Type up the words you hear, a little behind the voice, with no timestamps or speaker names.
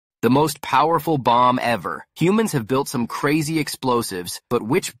The most powerful bomb ever. Humans have built some crazy explosives, but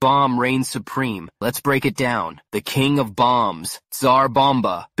which bomb reigns supreme? Let's break it down. The king of bombs, Tsar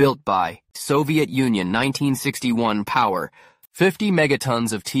Bomba, built by Soviet Union 1961 power. 50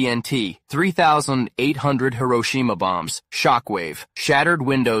 megatons of TNT, 3,800 Hiroshima bombs, shockwave, shattered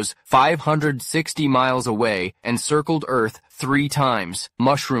windows 560 miles away, and circled Earth 3 times,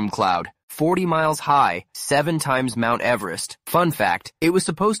 mushroom cloud, 40 miles high, 7 times Mount Everest. Fun fact, it was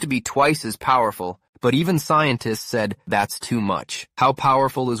supposed to be twice as powerful, but even scientists said that's too much. How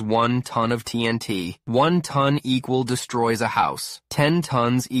powerful is 1 ton of TNT? 1 ton equal destroys a house. 10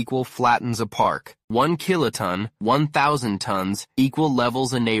 tons equal flattens a park. 1 kiloton, 1,000 tons, equal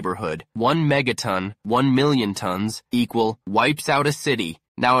levels a neighborhood. 1 megaton, 1 million tons, equal wipes out a city.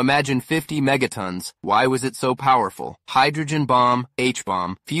 Now imagine 50 megatons. Why was it so powerful? Hydrogen bomb,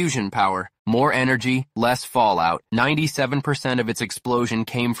 H-bomb, fusion power, more energy, less fallout. 97% of its explosion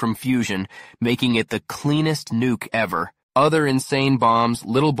came from fusion, making it the cleanest nuke ever. Other insane bombs,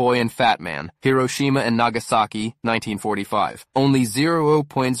 Little Boy and Fat Man, Hiroshima and Nagasaki, 1945. Only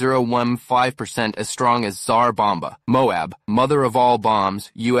 0.015% as strong as Tsar Bomba, Moab, mother of all bombs,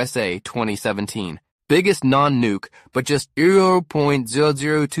 USA, 2017. Biggest non-nuke, but just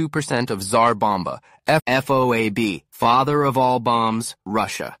 0.002% of Tsar Bomba, FOAB, father of all bombs,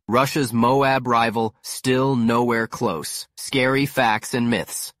 Russia. Russia's Moab rival, still nowhere close. Scary facts and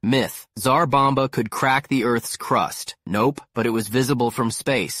myths. Myth, Tsar Bomba could crack the Earth's crust. Nope, but it was visible from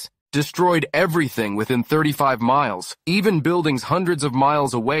space. Destroyed everything within 35 miles. Even buildings hundreds of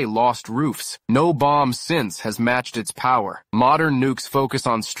miles away lost roofs. No bomb since has matched its power. Modern nukes focus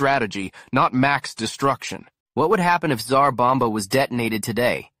on strategy, not max destruction. What would happen if Tsar Bomba was detonated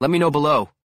today? Let me know below.